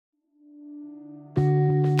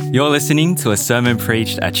You're listening to a sermon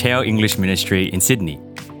preached at Cheil English Ministry in Sydney.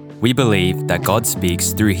 We believe that God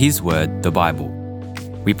speaks through His Word, the Bible.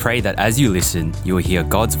 We pray that as you listen, you will hear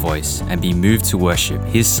God's voice and be moved to worship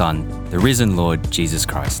His Son, the risen Lord Jesus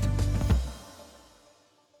Christ.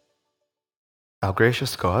 Our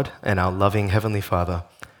gracious God and our loving Heavenly Father,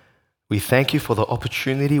 we thank you for the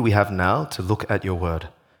opportunity we have now to look at your word.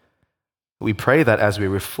 We pray that as we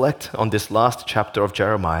reflect on this last chapter of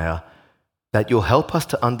Jeremiah, that you'll help us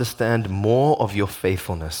to understand more of your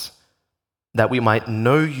faithfulness, that we might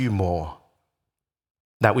know you more,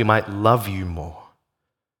 that we might love you more.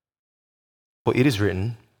 For it is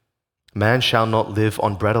written, man shall not live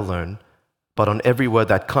on bread alone, but on every word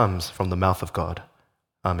that comes from the mouth of God.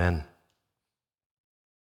 Amen.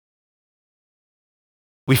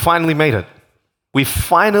 We finally made it. We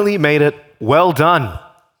finally made it. Well done.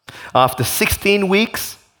 After 16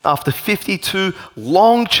 weeks, after 52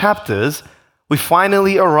 long chapters, we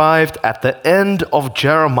finally arrived at the end of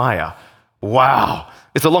Jeremiah. Wow.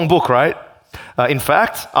 It's a long book, right? In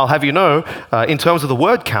fact, I'll have you know, in terms of the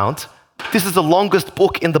word count, this is the longest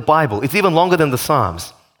book in the Bible. It's even longer than the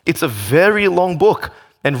Psalms. It's a very long book.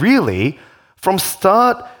 And really, from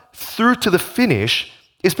start through to the finish,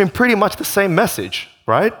 it's been pretty much the same message,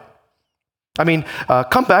 right? I mean,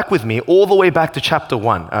 come back with me all the way back to chapter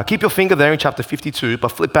 1. Keep your finger there in chapter 52, but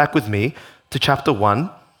flip back with me to chapter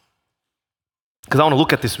 1, because I want to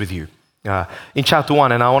look at this with you. In chapter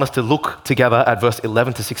 1, and I want us to look together at verse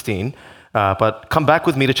 11 to 16, but come back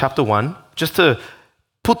with me to chapter 1, just to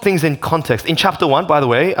put things in context. In chapter 1, by the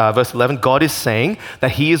way, verse 11, God is saying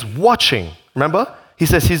that He is watching. Remember? He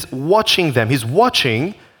says He's watching them. He's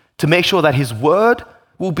watching to make sure that His word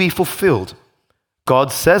will be fulfilled.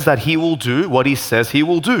 God says that He will do what He says He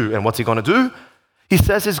will do. And what's He going to do? He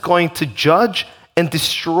says He's going to judge and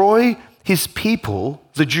destroy His people,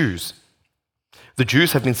 the Jews. The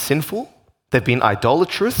Jews have been sinful, they've been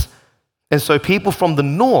idolatrous, and so people from the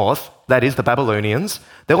north, that is the Babylonians,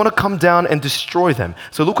 they want to come down and destroy them.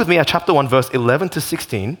 So look with me at chapter 1, verse 11 to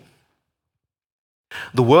 16.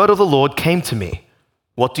 The word of the Lord came to me.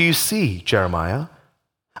 What do you see, Jeremiah?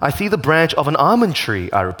 I see the branch of an almond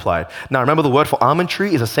tree, I replied. Now remember, the word for almond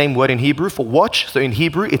tree is the same word in Hebrew for watch. So in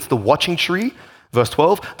Hebrew, it's the watching tree. Verse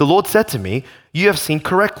 12, the Lord said to me, you have seen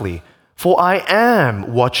correctly, for I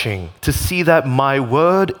am watching to see that my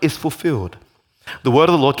word is fulfilled. The word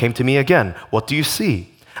of the Lord came to me again. What do you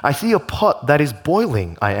see? I see a pot that is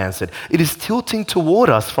boiling, I answered. It is tilting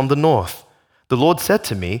toward us from the north. The Lord said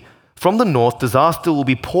to me, from the north, disaster will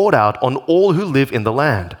be poured out on all who live in the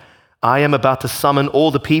land. I am about to summon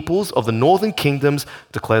all the peoples of the northern kingdoms,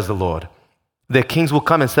 declares the Lord. Their kings will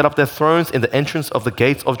come and set up their thrones in the entrance of the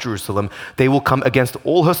gates of Jerusalem. They will come against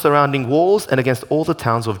all her surrounding walls and against all the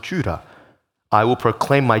towns of Judah. I will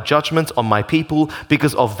proclaim my judgment on my people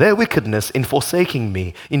because of their wickedness in forsaking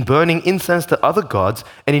me, in burning incense to other gods,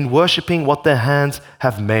 and in worshipping what their hands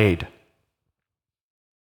have made.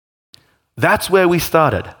 That's where we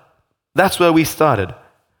started. That's where we started.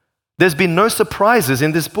 There's been no surprises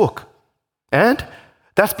in this book. And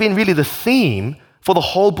that's been really the theme for the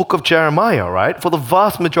whole book of Jeremiah, right? For the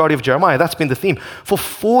vast majority of Jeremiah, that's been the theme. For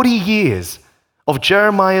 40 years of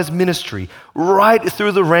Jeremiah's ministry, right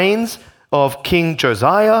through the reigns of King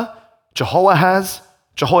Josiah, Jehoahaz,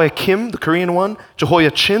 Jehoiakim, the Korean one,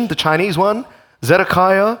 Jehoiachin, the Chinese one,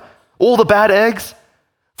 Zedekiah, all the bad eggs.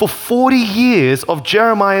 For 40 years of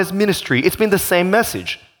Jeremiah's ministry, it's been the same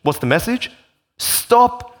message. What's the message?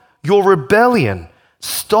 Stop your rebellion.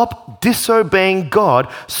 Stop disobeying God.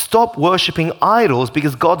 Stop worshiping idols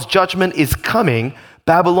because God's judgment is coming.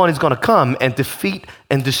 Babylon is going to come and defeat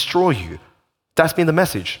and destroy you. That's been the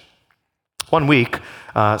message. One week,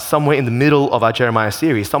 somewhere in the middle of our Jeremiah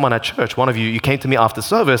series, someone at church, one of you came to me after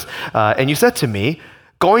service and you said to me,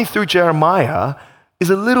 going through Jeremiah is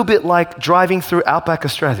a little bit like driving through Outback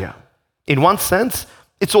Australia. In one sense,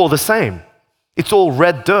 it's all the same. It's all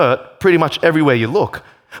red dirt pretty much everywhere you look.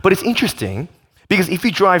 But it's interesting because if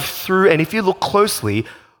you drive through and if you look closely,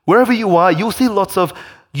 wherever you are, you'll see lots of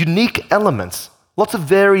unique elements, lots of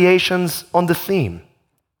variations on the theme.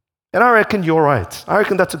 And I reckon you're right. I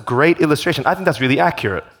reckon that's a great illustration. I think that's really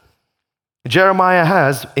accurate. Jeremiah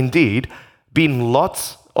has indeed been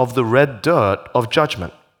lots of the red dirt of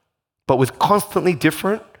judgment, but with constantly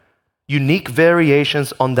different, unique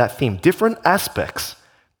variations on that theme, different aspects.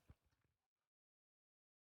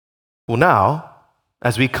 Well, now,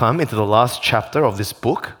 as we come into the last chapter of this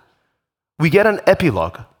book, we get an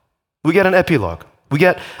epilogue. We get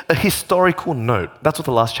a historical note. That's what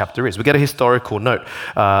the last chapter is. We get a historical note.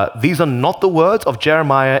 These are not the words of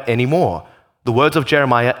Jeremiah anymore. The words of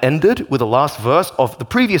Jeremiah ended with the last verse of the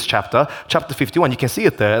previous chapter, chapter 51. You can see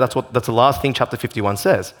it there. That's the last thing chapter 51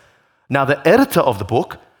 says. Now, the editor of the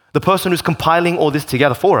book, the person who's compiling all this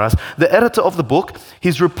together for us, the editor of the book,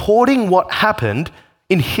 he's reporting what happened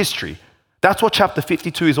in history. That's what chapter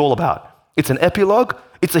 52 is all about. It's an epilogue.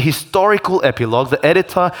 It's a historical epilogue. The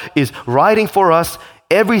editor is writing for us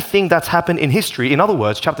everything that's happened in history. In other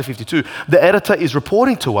words, chapter 52, the editor is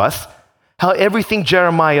reporting to us how everything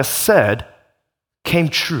Jeremiah said came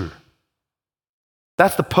true.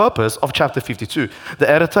 That's the purpose of chapter 52. The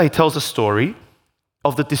editor, he tells a story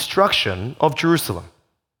of the destruction of Jerusalem.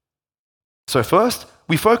 So first,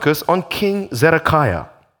 we focus on King Zedekiah.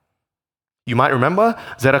 You might remember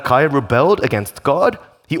Zedekiah rebelled against God.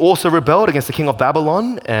 He also rebelled against the king of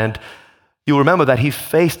Babylon, and you'll remember that he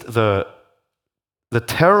faced the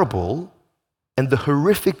terrible and the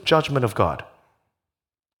horrific judgment of God.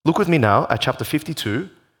 Look with me now at chapter 52,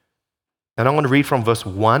 and I'm going to read from verse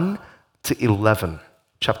 1 to 11.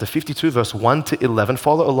 Chapter 52, verse 1 to 11.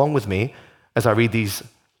 Follow along with me as I read these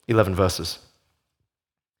 11 verses.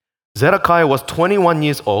 Zedekiah was 21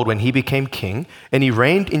 years old when he became king, and he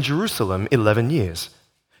reigned in Jerusalem 11 years.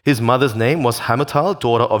 His mother's name was Hamutal,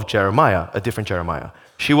 daughter of Jeremiah, a different Jeremiah.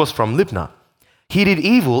 She was from Libnah. He did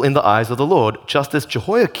evil in the eyes of the Lord, just as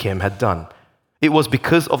Jehoiakim had done. It was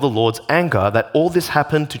because of the Lord's anger that all this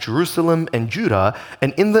happened to Jerusalem and Judah,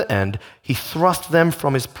 and in the end, he thrust them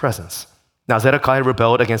from his presence. Now Zedekiah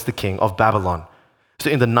rebelled against the king of Babylon. So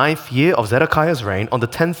in the 9th year of Zedekiah's reign, on the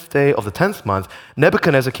 10th day of the 10th month,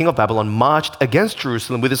 Nebuchadnezzar, king of Babylon, marched against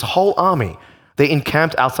Jerusalem with his whole army. They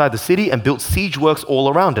encamped outside the city and built siege works all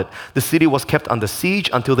around it. The city was kept under siege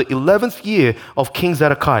until the 11th year of King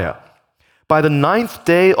Zedekiah. By the 9th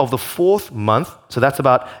day of the 4th month, so that's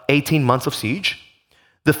about 18 months of siege,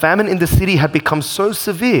 the famine in the city had become so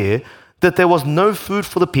severe that there was no food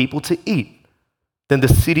for the people to eat. Then the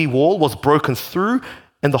city wall was broken through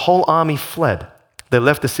and the whole army fled. They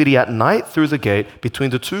left the city at night through the gate between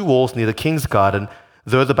the two walls near the king's garden,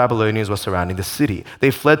 though the Babylonians were surrounding the city.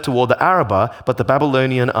 They fled toward the Arabah, but the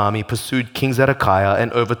Babylonian army pursued King Zedekiah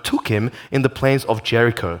and overtook him in the plains of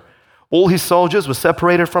Jericho. All his soldiers were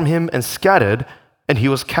separated from him and scattered, and he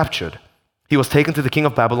was captured. He was taken to the king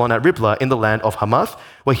of Babylon at Riblah in the land of Hamath,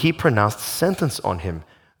 where he pronounced sentence on him.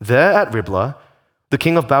 There at Riblah, the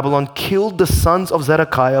king of Babylon killed the sons of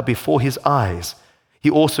Zedekiah before his eyes. He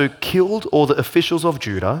also killed all the officials of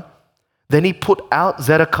Judah. Then he put out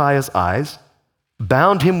Zedekiah's eyes,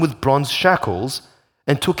 bound him with bronze shackles,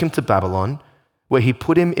 and took him to Babylon, where he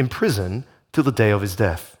put him in prison till the day of his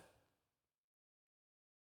death.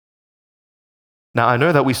 Now, I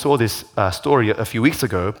know that we saw this story a few weeks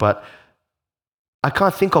ago, but I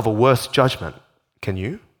can't think of a worse judgment. Can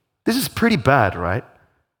you? This is pretty bad, right?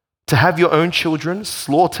 To have your own children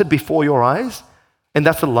slaughtered before your eyes, and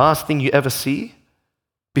that's the last thing you ever see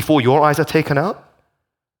before your eyes are taken out?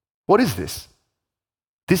 What is this?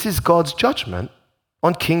 This is God's judgment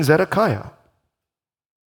on King Zedekiah.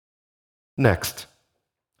 Next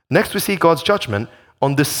we see God's judgment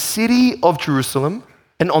on the city of Jerusalem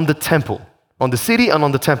and on the temple. On the city and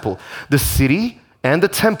on the temple. The city and the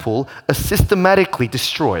temple are systematically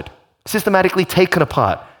destroyed, systematically taken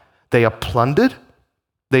apart. They are plundered,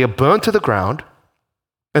 they are burnt to the ground,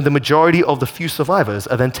 and the majority of the few survivors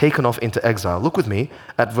are then taken off into exile. Look with me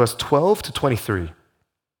at verse 12 to 23.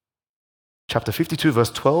 Chapter 52,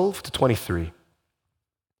 verse 12 to 23.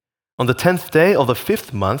 On the 10th day of the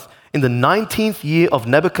 5th month, in the 19th year of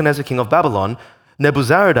Nebuchadnezzar, king of Babylon,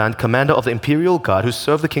 Nebuzaradan, commander of the imperial guard who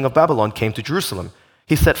served the king of Babylon, came to Jerusalem.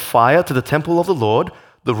 He set fire to the temple of the Lord,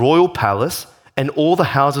 the royal palace, and all the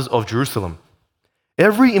houses of Jerusalem.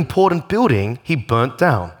 Every important building he burnt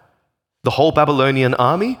down. The whole Babylonian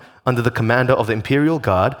army, under the commander of the imperial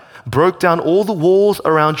guard, broke down all the walls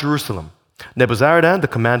around Jerusalem. Nebuzaradan, the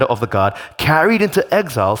commander of the guard, carried into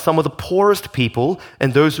exile some of the poorest people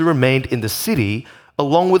and those who remained in the city,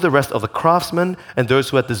 along with the rest of the craftsmen and those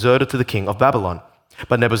who had deserted to the king of Babylon.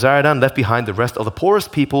 But Nebuzaradan left behind the rest of the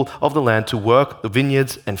poorest people of the land to work the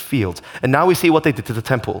vineyards and fields. And now we see what they did to the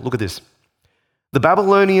temple. Look at this. The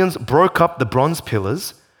Babylonians broke up the bronze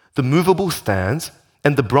pillars, the movable stands,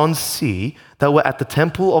 and the bronze sea that were at the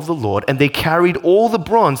temple of the Lord, and they carried all the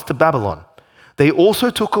bronze to Babylon. They also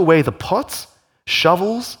took away the pots,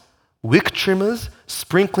 shovels, wick trimmers,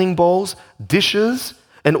 sprinkling bowls, dishes,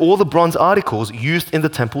 and all the bronze articles used in the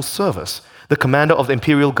temple service. The commander of the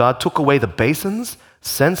imperial guard took away the basins,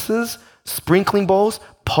 censers, sprinkling bowls,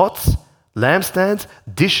 pots, lampstands,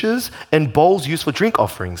 dishes, and bowls used for drink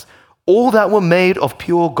offerings, all that were made of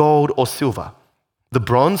pure gold or silver. The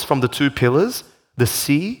bronze from the 2 pillars, the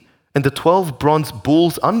sea, and the 12 bronze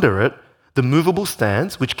bulls under it, The movable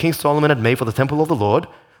stands, which King Solomon had made for the temple of the Lord,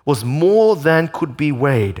 was more than could be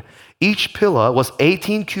weighed. Each pillar was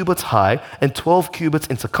 18 cubits high and 12 cubits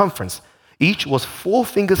in circumference. Each was 4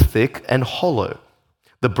 fingers thick and hollow.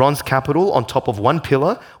 The bronze capital on top of one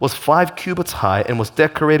pillar was 5 cubits high and was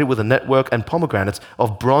decorated with a network and pomegranates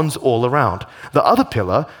of bronze all around. The other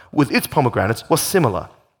pillar, with its pomegranates, was similar.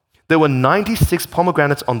 There were 96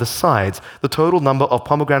 pomegranates on the sides. The total number of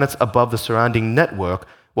pomegranates above the surrounding network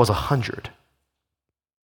was 100.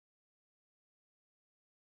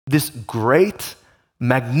 This great,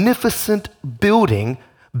 magnificent building,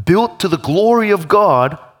 built to the glory of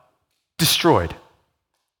God, destroyed,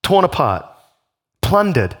 torn apart,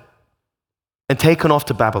 plundered, and taken off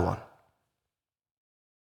to Babylon.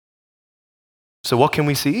 So what can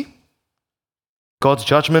we see? God's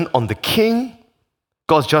judgment on the king,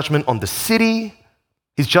 God's judgment on the city,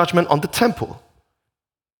 his judgment on the temple.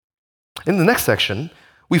 In the next section,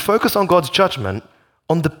 we focus on God's judgment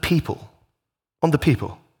on the people.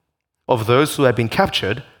 Of those who have been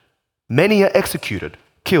captured, many are executed,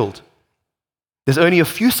 killed. There's only a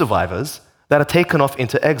few survivors that are taken off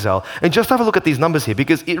into exile. And just have a look at these numbers here,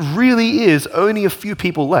 because it really is only a few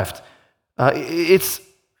people left.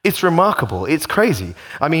 It's remarkable. It's crazy.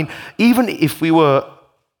 I mean, even if we were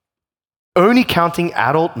only counting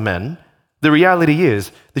adult men, the reality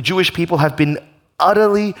is the Jewish people have been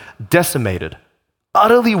utterly decimated,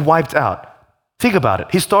 utterly wiped out. Think about it.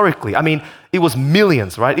 Historically, I mean, it was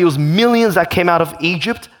millions, right? It was millions that came out of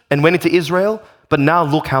Egypt and went into Israel. But now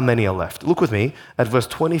look how many are left. Look with me at verse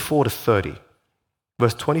 24 to 30.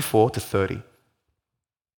 Verse 24 to 30.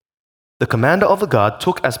 The commander of the guard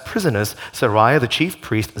took as prisoners Seraiah the chief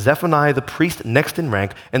priest, Zephaniah the priest next in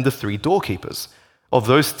rank, and the 3 doorkeepers. Of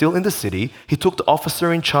those still in the city, he took the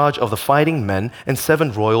officer in charge of the fighting men and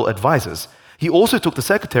 7 royal advisors. He also took the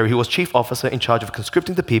secretary who was chief officer in charge of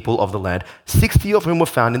conscripting the people of the land, 60 of whom were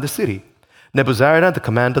found in the city. Nebuzaradan the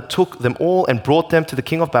commander took them all and brought them to the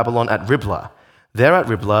king of Babylon at Riblah. There at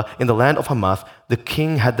Riblah, in the land of Hamath, the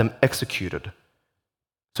king had them executed.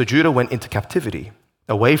 So Judah went into captivity,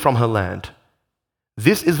 away from her land.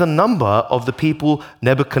 This is the number of the people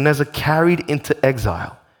Nebuchadnezzar carried into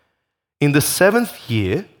exile. In the 7th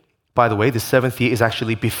year, by the way, the 7th year is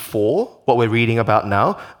actually before what we're reading about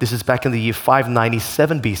now. This is back in the year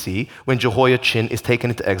 597 BC, when Jehoiachin is taken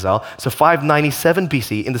into exile. So 597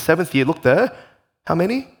 BC, in the 7th year, look there, how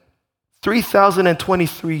many?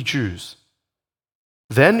 3,023 Jews.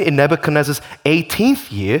 Then in Nebuchadnezzar's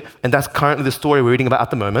 18th year, and that's currently the story we're reading about at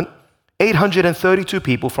the moment, 832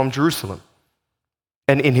 people from Jerusalem.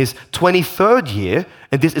 And in his 23rd year,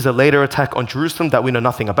 and this is a later attack on Jerusalem that we know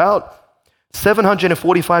nothing about,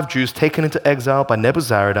 745 Jews taken into exile by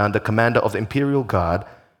Nebuzaradan, the commander of the imperial guard.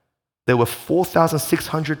 There were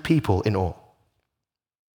 4,600 people in all.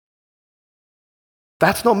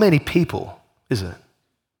 That's not many people, is it?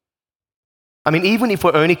 I mean, even if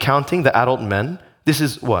we're only counting the adult men, this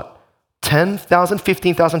is what? 10,000,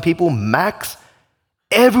 15,000 people max?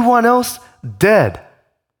 Everyone else dead.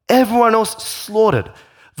 Everyone else slaughtered.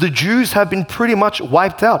 The Jews have been pretty much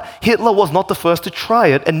wiped out. Hitler was not the first to try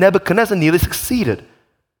it, and Nebuchadnezzar nearly succeeded.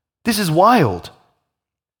 This is wild.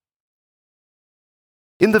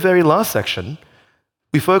 In the very last section,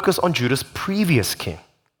 we focus on Judah's previous king,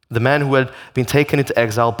 the man who had been taken into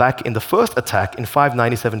exile back in the first attack in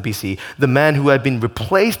 597 BC, the man who had been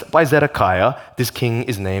replaced by Zedekiah. This king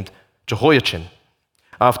is named Jehoiachin.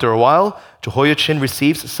 After a while, Jehoiachin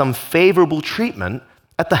receives some favorable treatment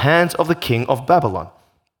at the hands of the king of Babylon.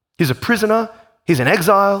 He's a prisoner, he's in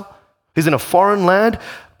exile, he's in a foreign land,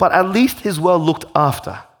 but at least he's well looked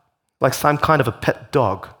after, like some kind of a pet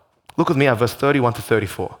dog. Look with me at verse 31 to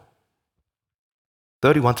 34.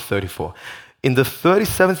 31 to 34. In the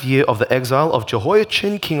 37th year of the exile of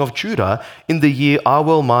Jehoiachin, king of Judah, in the year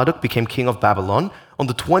Awel-Marduk became king of Babylon, on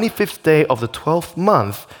the 25th day of the 12th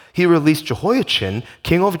month, he released Jehoiachin,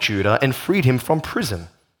 king of Judah, and freed him from prison.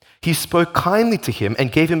 He spoke kindly to him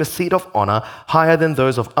and gave him a seat of honor higher than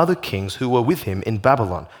those of other kings who were with him in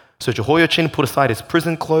Babylon. So Jehoiachin put aside his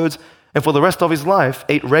prison clothes and for the rest of his life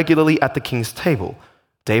ate regularly at the king's table.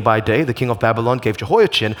 Day by day, the king of Babylon gave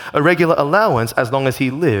Jehoiachin a regular allowance as long as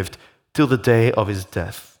he lived till the day of his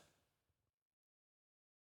death.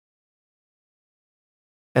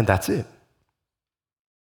 And that's it.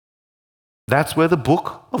 That's where the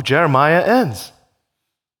book of Jeremiah ends.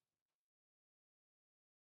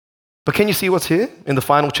 But can you see what's here in the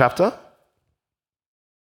final chapter?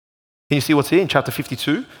 Can you see what's here in chapter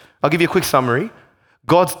 52? I'll give you a quick summary.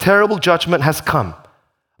 God's terrible judgment has come.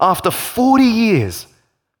 After 40 years,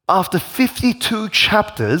 after 52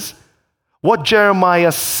 chapters, what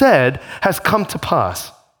Jeremiah said has come to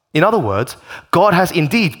pass. In other words, God has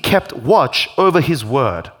indeed kept watch over his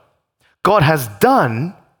word. God has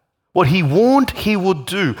done what he warned he would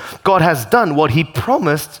do. God has done what he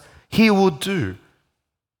promised he would do.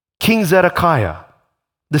 King Zedekiah,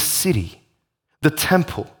 the city, the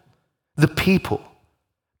temple, the people,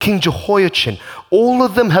 King Jehoiachin, all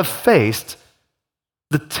of them have faced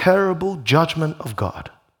the terrible judgment of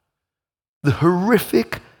God, the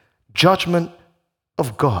horrific judgment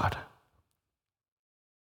of God.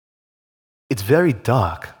 It's very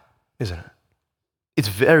dark, isn't it? It's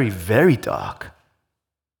very, very dark.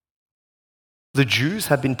 The Jews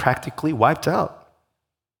have been practically wiped out.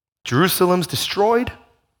 Jerusalem's destroyed.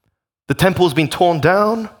 The temple's been torn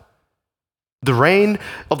down. The reign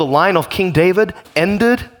of the line of King David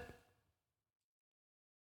ended.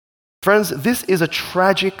 Friends, this is a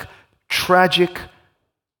tragic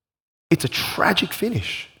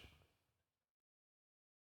finish.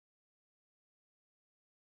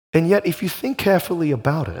 And yet, if you think carefully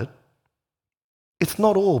about it, it's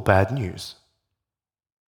not all bad news.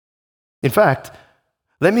 In fact,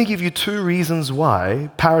 let me give you 2 reasons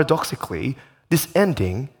why, paradoxically, this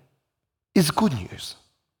ending is good news.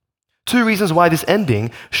 2 reasons why this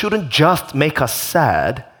ending shouldn't just make us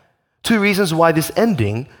sad. 2 reasons why this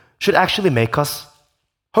ending should actually make us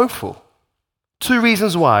hopeful. 2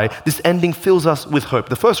 reasons why this ending fills us with hope.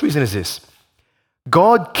 The first reason is this: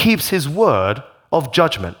 God keeps his word of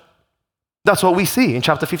judgment. That's what we see in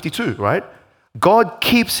chapter 52, right? God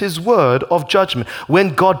keeps his word of judgment.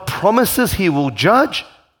 When God promises he will judge,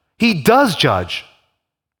 he does judge.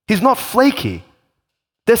 He's not flaky.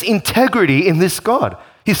 There's integrity in this God.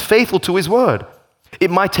 He's faithful to his word. It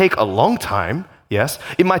might take a long time, yes.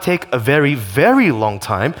 It might take a very, very long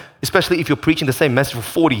time, especially if you're preaching the same message for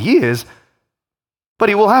 40 years, but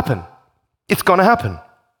it will happen. It's going to happen.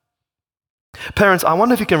 Parents, I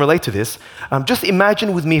wonder if you can relate to this. Just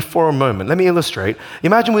imagine with me for a moment. Let me illustrate.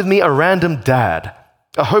 Imagine with me a random dad,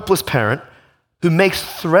 a hopeless parent who makes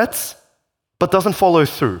threats but doesn't follow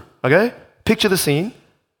through, okay? Picture the scene.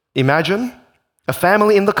 Imagine a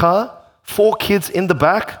family in the car, 4 kids in the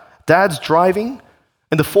back, dad's driving,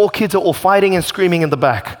 and the 4 kids are all fighting and screaming in the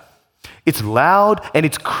back. It's loud and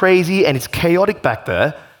it's crazy and it's chaotic back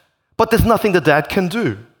there, but there's nothing the dad can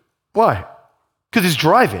do. Why? Because he's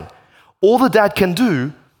driving. All the dad can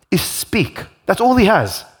do is speak. That's all he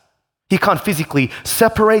has. He can't physically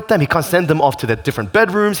separate them. He can't send them off to their different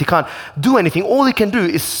bedrooms. He can't do anything. All he can do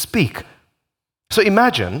is speak. So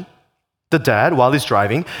imagine the dad, while he's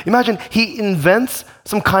driving, imagine he invents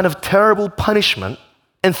some kind of terrible punishment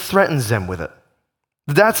and threatens them with it.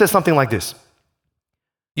 The dad says something like this: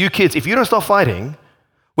 "You kids, if you don't stop fighting,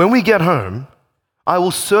 when we get home, I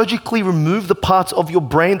will surgically remove the parts of your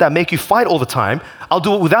brain that make you fight all the time. I'll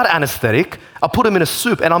do it without anesthetic. I'll put them in a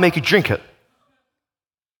soup and I'll make you drink it."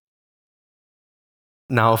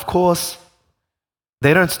 Now, of course,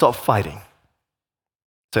 they don't stop fighting.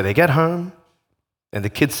 So they get home and the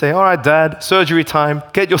kids say, "All right, Dad, surgery time.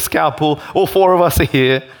 Get your scalpel. All 4 of us are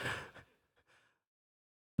here."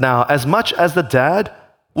 Now, as much as the dad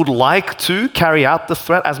would like to carry out the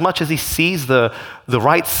threat, as much as he sees the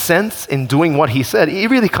right sense in doing what he said, he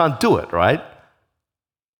really can't do it, right?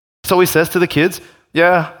 So he says to the kids,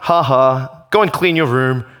 "Yeah, go and clean your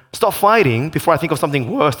room. Stop fighting before I think of something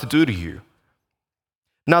worse to do to you."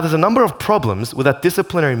 Now, there's a number of problems with that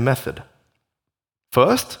disciplinary method.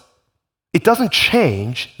 First, it doesn't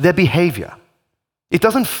change their behavior. It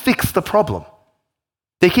doesn't fix the problem.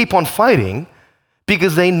 They keep on fighting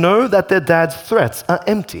because they know that their dad's threats are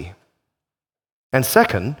empty. And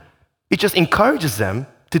second, it just encourages them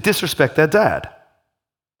to disrespect their dad.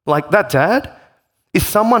 Like, that dad is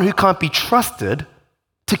someone who can't be trusted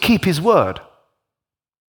to keep his word.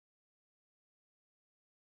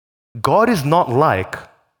 God is not like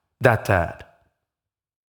that dad.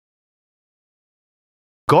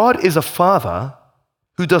 God is a father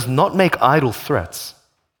who does not make idle threats.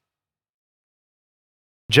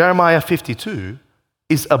 Jeremiah 52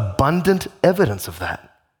 is abundant evidence of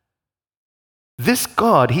that. This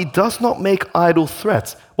God, he does not make idle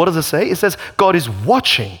threats. What does it say? It says God is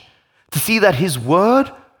watching to see that his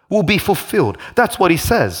word will be fulfilled. That's what he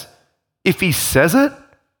says. If he says it,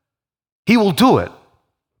 he will do it.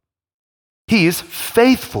 He is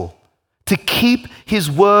faithful to keep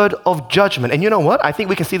his word of judgment. And you know what? I think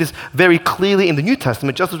we can see this very clearly in the New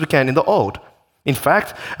Testament just as we can in the Old. In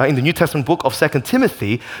fact, in the New Testament book of 2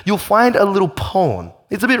 Timothy, you'll find a little poem.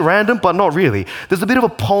 It's a bit random, but not really. There's a bit of a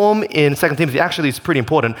poem in 2 Timothy. Actually, it's pretty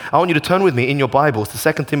important. I want you to turn with me in your Bibles to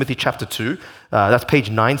 2 Timothy chapter 2. That's page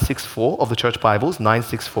 964 of the church Bibles,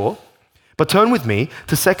 964. But turn with me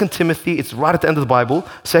to 2 Timothy. It's right at the end of the Bible,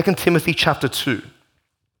 2 Timothy chapter 2.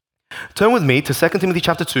 Turn with me to 2 Timothy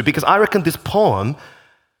chapter 2 because I reckon this poem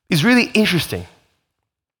is really interesting.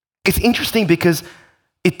 It's interesting because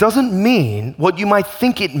it doesn't mean what you might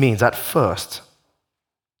think it means at first.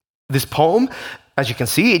 This poem, as you can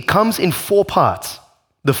see, it comes in 4 parts.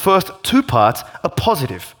 The first 2 parts are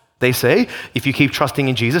positive. They say, if you keep trusting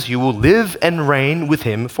in Jesus, you will live and reign with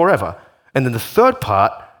him forever. And then the third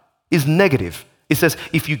part is negative. It says,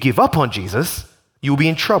 if you give up on Jesus, you'll be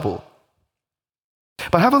in trouble.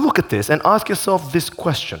 But have a look at this and ask yourself this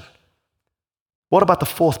question. What about the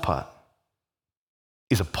fourth part?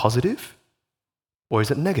 Is it positive or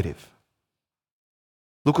is it negative?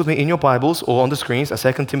 Look with me in your Bibles or on the screens at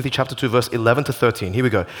 2 Timothy chapter 2, verse 11 to 13. Here we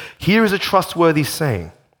go. Here is a trustworthy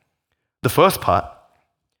saying. The first part,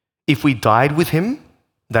 if we died with him,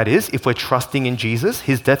 that is, if we're trusting in Jesus,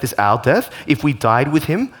 his death is our death. If we died with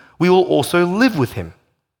him, we will also live with him.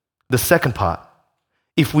 The second part,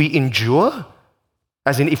 if we endure,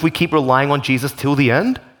 as in if we keep relying on Jesus till the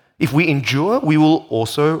end, if we endure, we will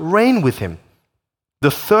also reign with him.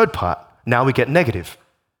 The third part, now we get negative.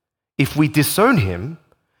 If we disown him,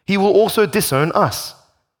 he will also disown us.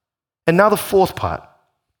 And now the fourth part,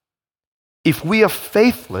 if we are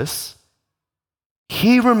faithless,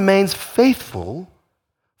 he remains faithful,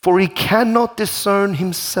 for he cannot disown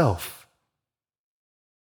himself.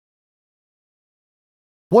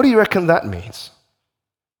 What do you reckon that means?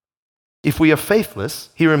 If we are faithless,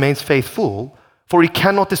 he remains faithful, for he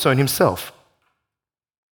cannot disown himself.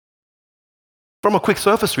 From a quick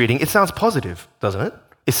surface reading, it sounds positive, doesn't it?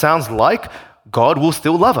 It sounds like God will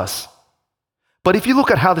still love us. But if you look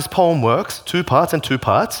at how this poem works, 2 parts and 2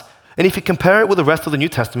 parts, and if you compare it with the rest of the New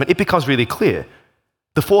Testament, it becomes really clear.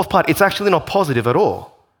 The fourth part, it's actually not positive at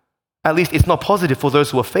all. At least it's not positive for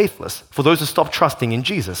those who are faithless, for those who stop trusting in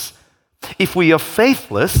Jesus. If we are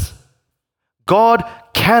faithless, God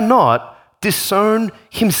cannot disown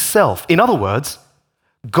himself. In other words,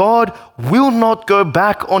 God will not go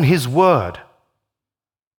back on his word.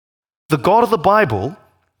 The God of the Bible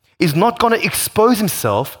is not going to expose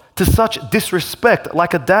himself to such disrespect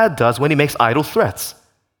like a dad does when he makes idle threats.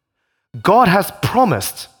 God has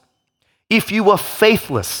promised, if you are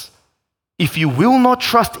faithless, if you will not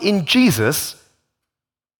trust in Jesus,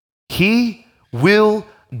 he will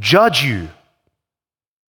judge you.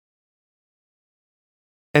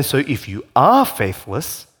 And so if you are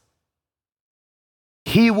faithless,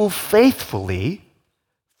 he will faithfully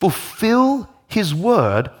fulfill his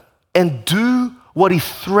word and do what he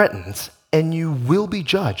threatens, and you will be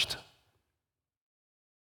judged.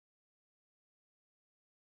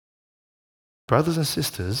 Brothers and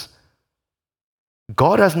sisters,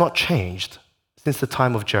 God has not changed since the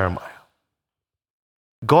time of Jeremiah.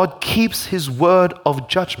 God keeps his word of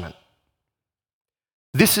judgment.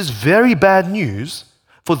 This is very bad news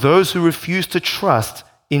for those who refuse to trust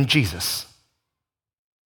in Jesus.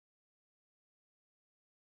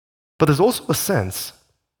 But there's also a sense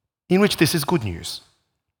in which this is good news.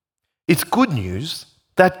 It's good news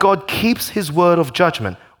that God keeps his word of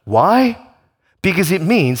judgment. Why? Because it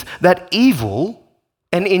means that evil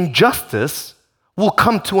and injustice will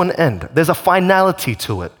come to an end. There's a finality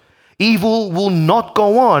to it. Evil will not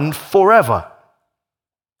go on forever.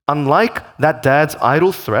 Unlike that dad's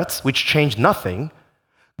idle threats, which change nothing,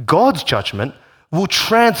 God's judgment will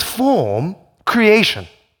transform creation.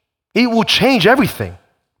 It will change everything.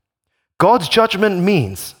 God's judgment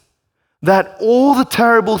means that all the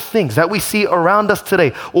terrible things that we see around us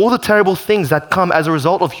today, all the terrible things that come as a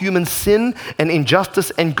result of human sin and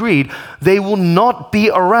injustice and greed, they will not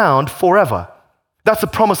be around forever. That's the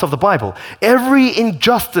promise of the Bible. Every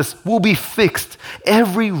injustice will be fixed.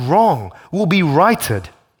 Every wrong will be righted.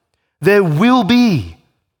 There will be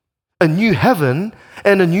a new heaven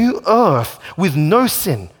and a new earth with no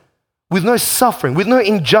sin, with no suffering, with no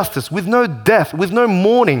injustice, with no death, with no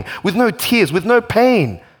mourning, with no tears, with no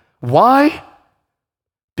pain. Why?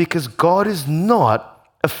 Because God is not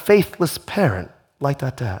a faithless parent like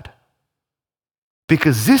that dad.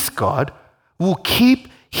 Because this God will keep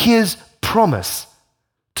his promise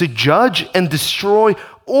to judge and destroy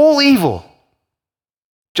all evil,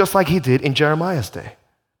 just like he did in Jeremiah's day.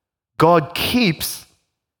 God keeps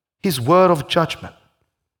his word of judgment.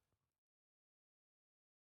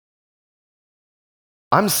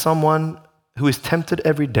 I'm someone who is tempted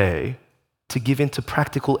every day to give in to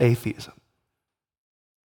practical atheism.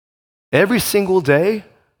 Every single day,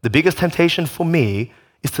 the biggest temptation for me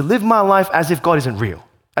is to live my life as if God isn't real,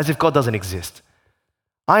 as if God doesn't exist.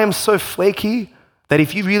 I am so flaky that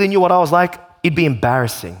if you really knew what I was like, it'd be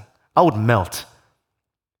embarrassing. I would melt.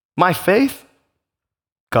 My faith,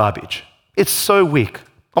 garbage. It's so weak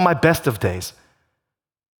on my best of days.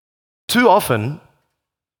 Too often,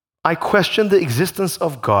 I question the existence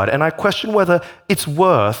of God, and I question whether it's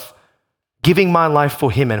worth giving my life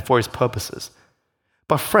for Him and for His purposes.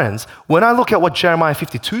 But friends, when I look at what Jeremiah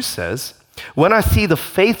 52 says, when I see the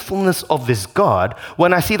faithfulness of this God,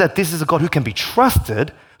 when I see that this is a God who can be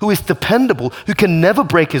trusted, who is dependable, who can never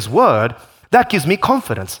break His word, that gives me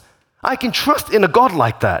confidence. I can trust in a God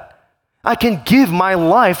like that. I can give my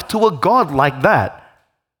life to a God like that.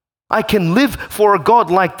 I can live for a God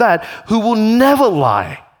like that who will never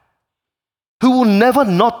lie, who will never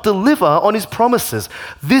not deliver on His promises.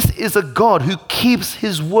 This is a God who keeps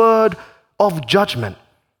His word of judgment.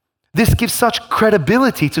 This gives such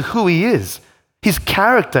credibility to who He is, His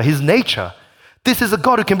character, His nature. This is a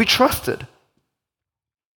God who can be trusted.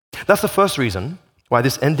 That's the first reason why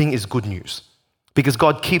this ending is good news, because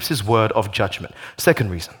God keeps His word of judgment.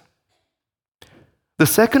 Second reason. The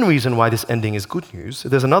second reason why this ending is good news,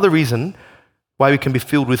 there's another reason why we can be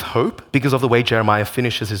filled with hope because of the way Jeremiah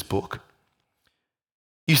finishes his book.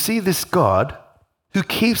 You see, this God who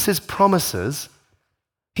keeps His promises,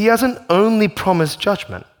 He hasn't only promised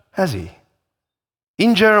judgment, has He?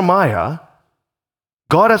 In Jeremiah,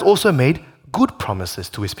 God has also made good promises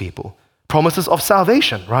to His people, promises of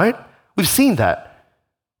salvation, right? We've seen that.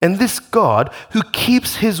 And this God who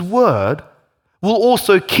keeps His word will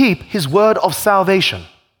also keep His word of salvation.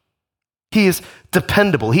 He is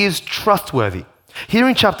dependable. He is trustworthy. Here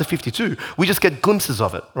in chapter 52, we just get glimpses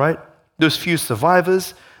of it, right? Those few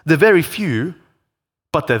survivors, they're very few,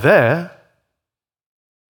 but they're there.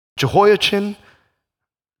 Jehoiachin,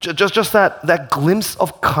 just that glimpse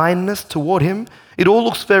of kindness toward him, it all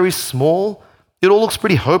looks very small. It all looks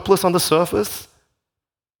pretty hopeless on the surface,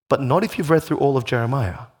 but not if you've read through all of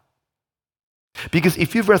Jeremiah. Because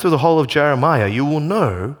if you've read through the whole of Jeremiah, you will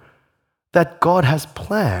know that God has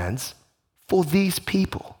plans for these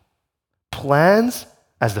people. Plans,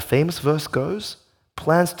 as the famous verse goes,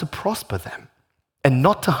 plans to prosper them and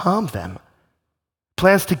not to harm them.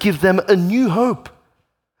 Plans to give them a new hope,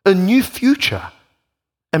 a new future.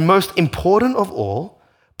 And most important of all,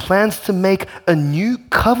 plans to make a new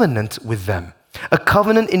covenant with them. A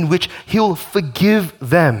covenant in which He'll forgive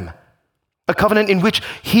them. A covenant in which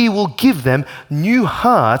He will give them new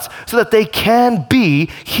hearts so that they can be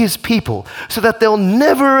His people, so that they'll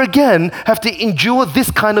never again have to endure this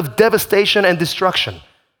kind of devastation and destruction,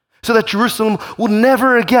 so that Jerusalem will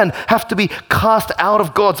never again have to be cast out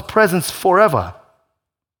of God's presence forever.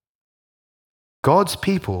 God's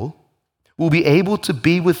people will be able to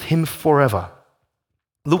be with Him forever.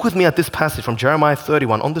 Look with me at this passage from Jeremiah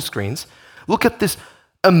 31 on the screens. Look at this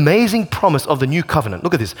amazing promise of the new covenant.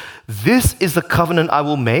 Look at this. This is the covenant I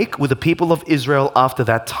will make with the people of Israel after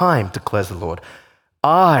that time, declares the Lord.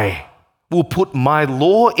 I will put my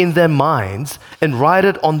law in their minds and write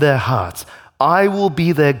it on their hearts. I will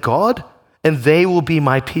be their God, and they will be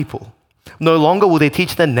my people. No longer will they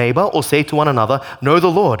teach their neighbor or say to one another, know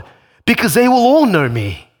the Lord, because they will all know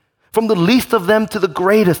me, from the least of them to the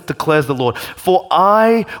greatest, declares the Lord. For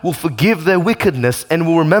I will forgive their wickedness and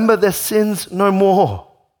will remember their sins no more.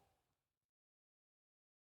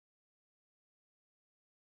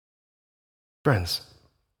 Friends,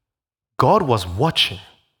 God was watching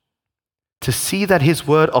to see that His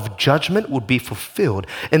word of judgment would be fulfilled.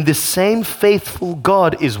 And this same faithful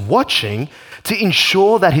God is watching to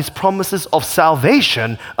ensure that His promises of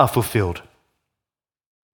salvation are fulfilled.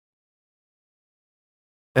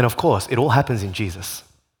 And of course, it all happens in Jesus,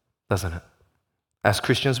 doesn't it? As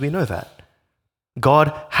Christians, we know that.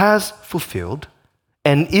 God has fulfilled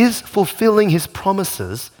and is fulfilling His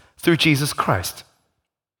promises through Jesus Christ.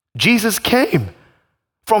 Jesus came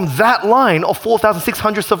from that line of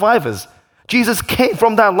 4,600 survivors. Jesus came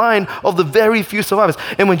from that line of the very few survivors.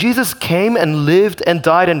 And when Jesus came and lived and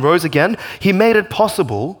died and rose again, He made it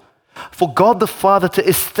possible for God the Father to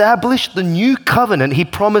establish the new covenant He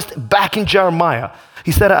promised back in Jeremiah.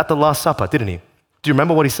 He said it at the Last Supper, didn't He? Do you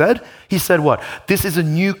remember what He said? He said what? This is a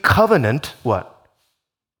new covenant, what?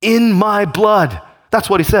 In my blood. That's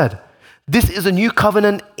what He said. This is a new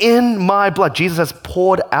covenant in my blood. Jesus has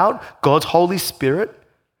poured out God's Holy Spirit,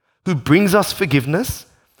 who brings us forgiveness,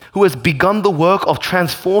 who has begun the work of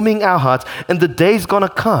transforming our hearts, and the day's gonna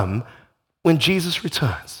come when Jesus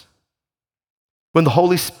returns. When the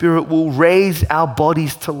Holy Spirit will raise our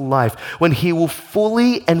bodies to life, when He will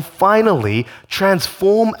fully and finally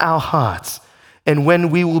transform our hearts, and when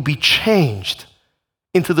we will be changed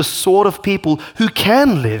into the sort of people who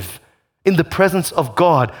can live in the presence of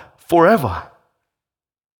God forever.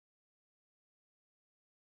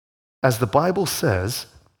 As the Bible says,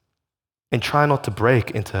 and try not to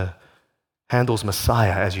break into Handel's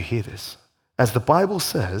Messiah as you hear this, as the Bible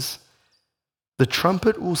says, the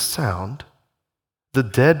trumpet will sound, the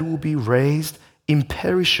dead will be raised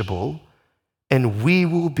imperishable, and we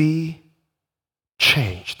will be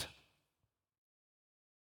changed.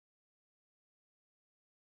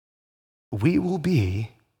 We will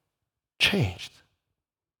be changed.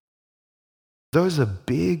 Those are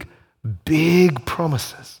big, big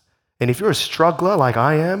promises. And if you're a struggler like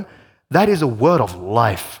I am, that is a word of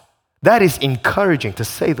life. That is encouraging, to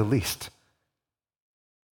say the least.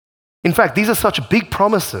 In fact, these are such big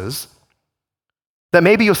promises that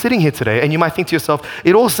maybe you're sitting here today and you might think to yourself,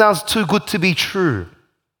 it all sounds too good to be true.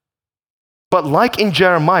 But like in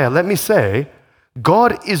Jeremiah, let me say,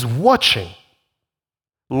 God is watching.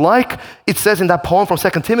 Like it says in that poem from 2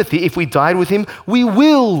 Timothy, if we died with him, we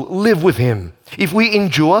will live with him. If we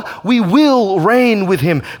endure, we will reign with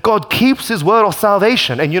him. God keeps his word of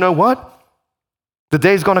salvation. And you know what? The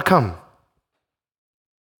day is going to come.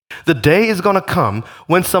 The day is going to come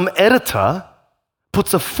when some editor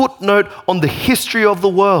puts a footnote on the history of the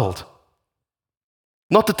world.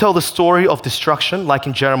 Not to tell the story of destruction like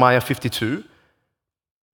in Jeremiah 52,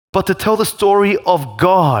 but to tell the story of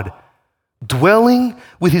God dwelling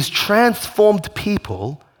with his transformed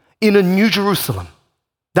people in a new Jerusalem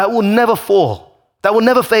that will never fall, that will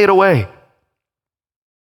never fade away.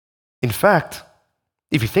 In fact,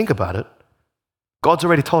 if you think about it, God's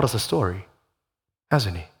already told us a story,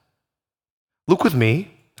 hasn't he? Look with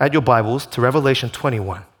me at your Bibles to Revelation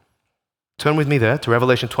 21. Turn with me there to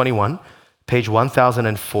Revelation 21, page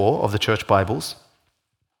 1004 of the church Bibles.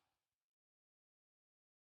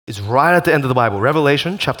 It's right at the end of the Bible,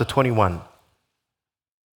 Revelation chapter 21.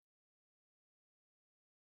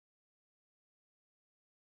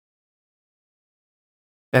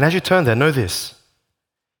 And as you turn there, know this.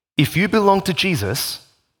 If you belong to Jesus,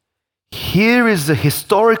 here is a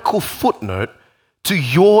historical footnote to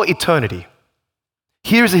your eternity.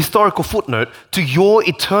 Here is a historical footnote to your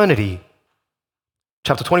eternity.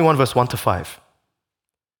 Chapter 21, verse 1 to 5.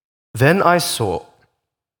 Then I saw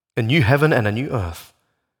a new heaven and a new earth.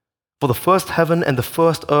 For the first heaven and the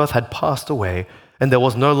first earth had passed away, and there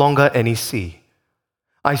was no longer any sea.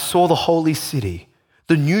 I saw the holy city,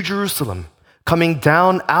 the new Jerusalem, coming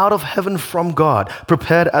down out of heaven from God,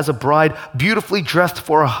 prepared as a bride, beautifully dressed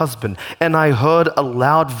for her husband. And I heard a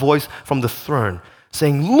loud voice from the throne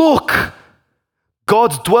saying, "Look,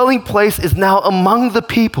 God's dwelling place is now among the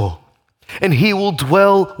people, and he will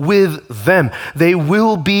dwell with them. They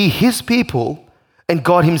will be his people, and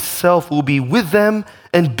God himself will be with them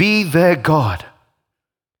and be their God.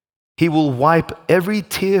 He will wipe every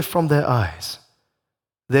tear from their eyes.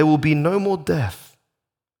 There will be no more death,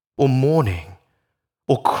 or mourning,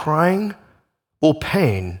 or crying, or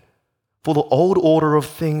pain, for the old order of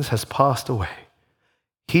things has passed away."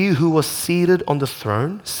 He who was seated on the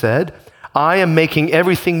throne said, "I am making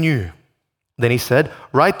everything new." Then he said,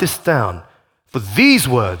 "Write this down, for these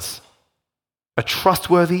words are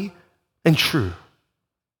trustworthy and true."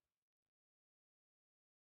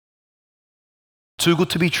 Too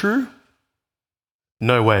good to be true?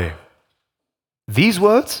 No way. These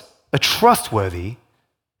words are trustworthy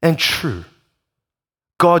and true.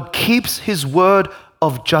 God keeps his word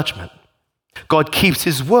of judgment. God keeps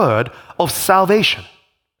his word of salvation.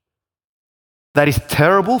 That is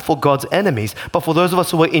terrible for God's enemies, but for those of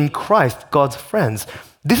us who are in Christ, God's friends,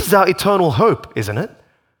 this is our eternal hope, isn't it?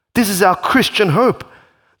 This is our Christian hope.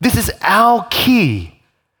 This is our key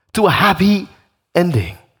to a happy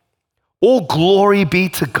ending. All glory be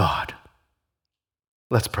to God.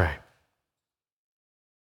 Let's pray.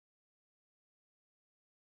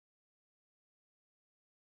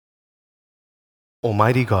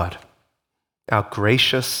 Almighty God, our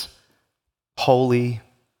gracious, holy,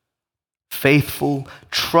 faithful,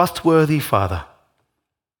 trustworthy Father,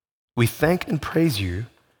 we thank and praise you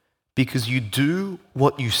because you do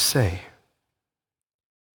what you say.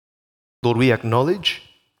 Lord, we acknowledge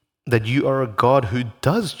that you are a God who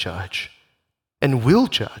does judge and will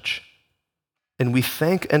judge, and we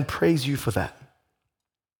thank and praise you for that.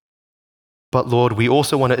 But Lord, we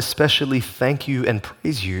also want to especially thank you and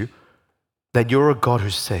praise you that you're a God who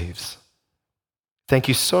saves. Thank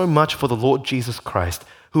you so much for the Lord Jesus Christ,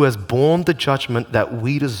 who has borne the judgment that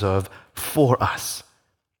we deserve for us.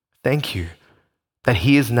 Thank you that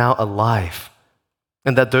he is now alive,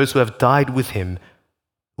 and that those who have died with him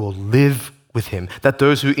will live with him, that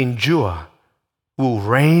those who endure will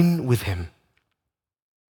reign with him.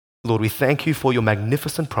 Lord, we thank you for your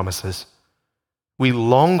magnificent promises. We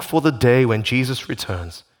long for the day when Jesus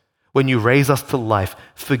returns, when you raise us to life,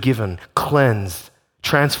 forgiven, cleansed,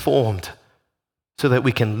 transformed, so that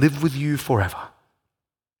we can live with you forever.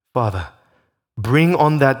 Father, bring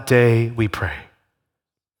on that day, we pray.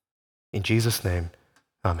 In Jesus' name,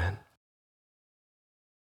 amen.